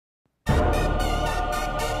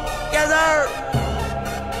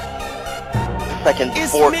Second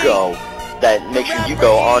for go that makes sure you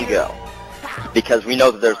go on go, because we know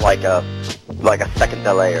that there's like a second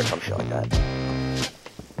delay or some shit like that.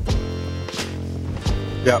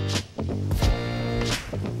 Yep.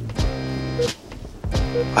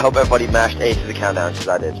 I hope everybody mashed A to the countdown, because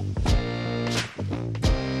I did.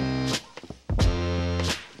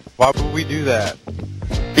 Why would we do that?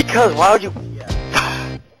 Because why would you?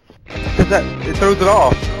 Because it throws it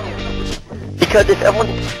off. Because if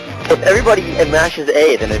everybody mashes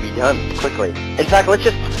A, then it'd be done quickly. In fact, let's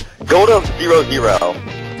just go to 0-0.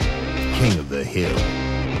 King of the hill.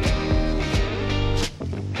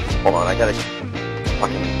 Hold on, I gotta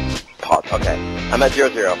fucking pause. Okay, I'm at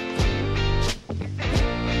 0-0.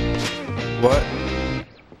 What?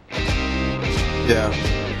 Yeah.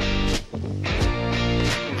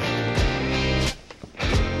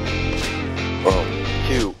 Boom.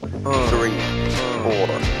 2, 3, 4.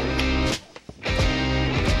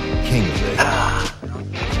 King of the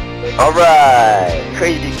hill. Alright,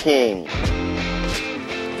 Crazy King.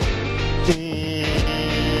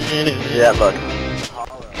 Yeah, look.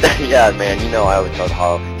 Yeah, man, you know I always go to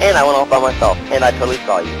hollow. And I went off by myself, and I totally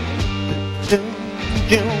saw you.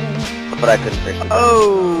 But I couldn't fix it.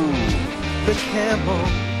 Oh! The camel.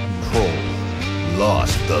 Control.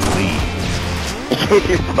 Lost the lead.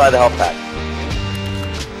 You buy the health pack.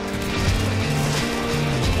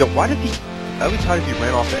 Yo, why did he... Every time he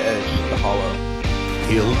ran off the edge, the hollow.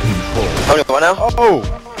 Hill control. How many going now? Oh!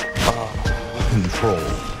 Control.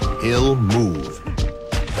 Hill move.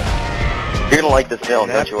 You're gonna like this film,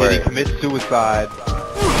 don't you Did worry. he commit suicide?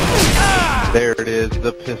 There it is,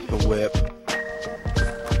 the pistol whip.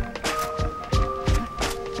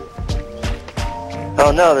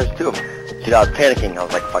 Oh no, there's two of them. Dude, I was panicking. I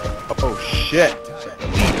was like, fuck it. Oh shit!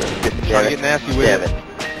 Trying to get nasty with Damn it. it.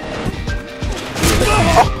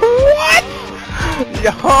 Oh, what?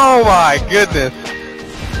 Oh my goodness!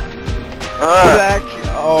 Zach,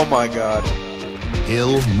 oh my god.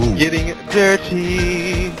 Hill move. Getting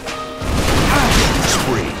dirty.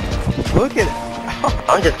 Spree. Look at it.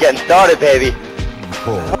 I'm just getting started, baby.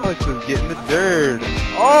 Control. Alex is getting the dirt.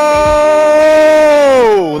 Oh!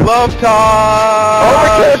 Love time!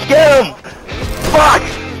 Overkill, get him! Fuck!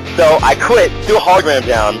 So I quit, threw a hologram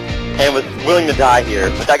down, and was willing to die here.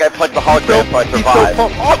 But that guy punched the hologram, so I survived.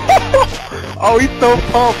 Oh, he's so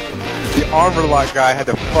pumped! The armor lock guy had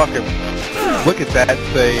to fucking look at that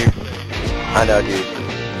save. I know, dude.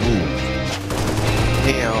 Move.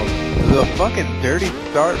 Damn, the fucking dirty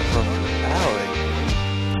start from Alex.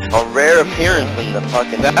 A rare appearance in the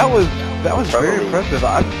fucking... That was very Probably. impressive.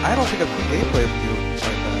 I don't think I've seen gameplay of you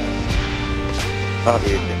like Oh,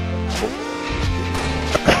 dude.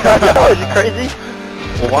 No, is it crazy?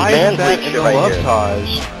 that. Why is that in the right love here.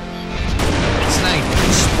 Taj? Snipe.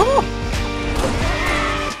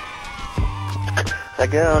 Is that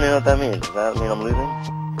good? I don't even know what that means. Does that mean I'm losing?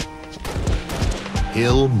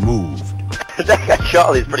 Hill moved. That guy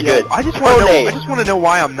Charlie's pretty good. I just want to know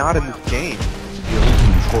why I'm not in this game. Hill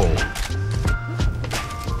control.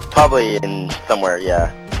 Probably in somewhere,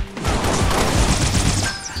 yeah.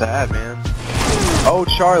 Sad, man. Oh,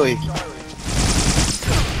 Charlie.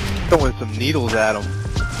 Throwing some needles at him.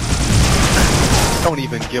 Don't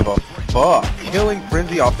even give a fuck. Killing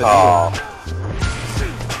Frenzy off the Oh. needle.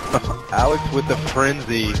 Alex with the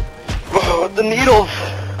Frenzy. Oh, the needles!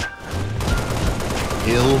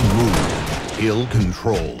 Hill move. Hill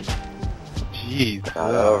controlled. Jeez.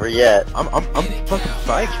 Not over yet. I'm fucking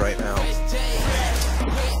psyched right now.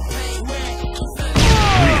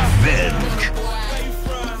 Revenge.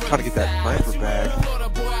 Trying to get that sniper bag.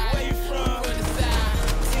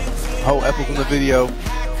 Oh, Apple's in the video.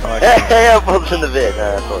 Oh, I can't. Hey, I bumped in the vid.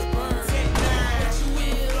 That's what.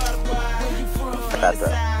 Bad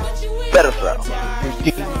throw. Better throw.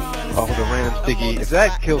 Oh, the random sticky. If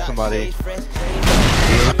that kills somebody.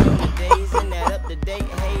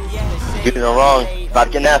 You're doing no wrong. About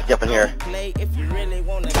to get nasty up in here.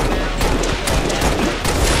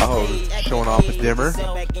 Oh, showing off a dimmer.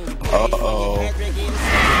 Uh-oh.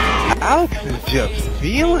 Alex is just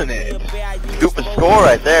feeling it. Scoop and score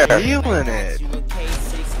right there. Feeling it.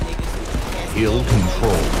 Hill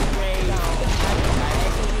control.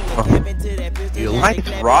 Hill. Nice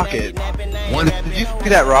rocket. One. Did you see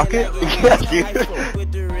that rocket? Yeah, dude.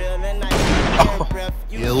 Oh,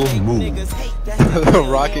 Hill move. the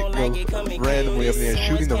rocket goes randomly up there,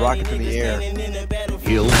 shooting the rockets in the air.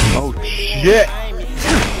 Hill. Oh, shit.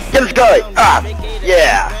 Get his guy. Ah,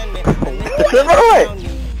 yeah. Run away.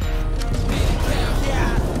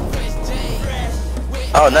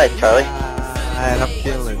 Oh, nice, Charlie. And I'm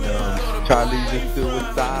killing them. Charlie's a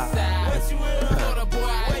suicide.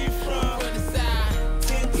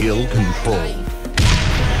 Kill control.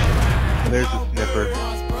 There's a snipper.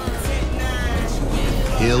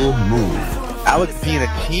 Kill move. Alex being a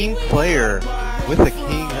team player with the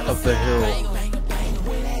king of the hill.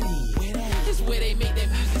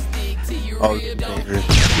 Oh, this is dangerous.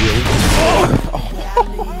 Kill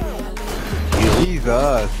control.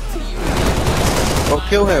 Jesus. Oh,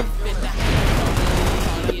 kill him.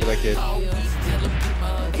 Look at that kid.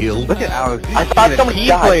 Kill. Look at Alex. He's I thought somebody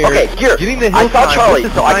died. Okay, here. Getting the I hill saw time Charlie,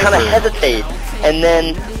 with the so I kind of sniper. hesitate, and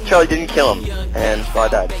then Charlie didn't kill him, and so I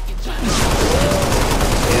died.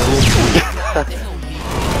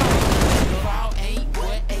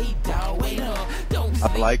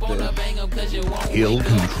 I like this. Kill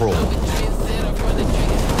control.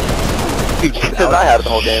 Because I had it the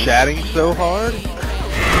whole game. Chatting so hard.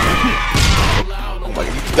 Oh my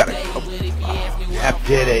God, you gotta come. Have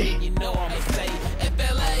did it.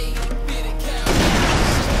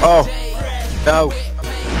 Oh no.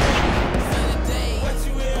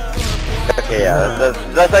 Okay, yeah,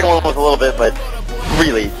 that second one was a little bit, but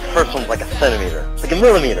really, the first one's like a centimeter, like a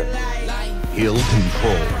millimeter. Kill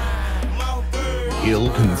control. Kill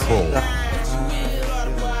control.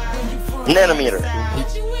 Nanometer.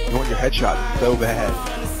 You want your headshot so bad.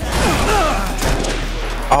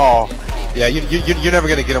 Oh, yeah, you're never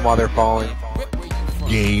gonna get them while they're falling.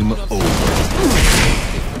 Game over.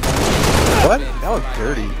 What? That was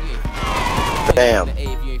dirty. Bam.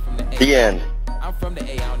 The end. I'm from the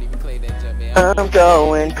A, I don't even claim that jump, man. I'm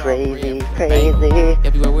going crazy, crazy.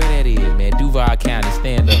 Everywhere where that is, man. Duval County,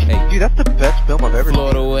 stand up, hey. Dude, that's the best film I've ever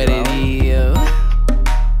Florida, seen. what it is.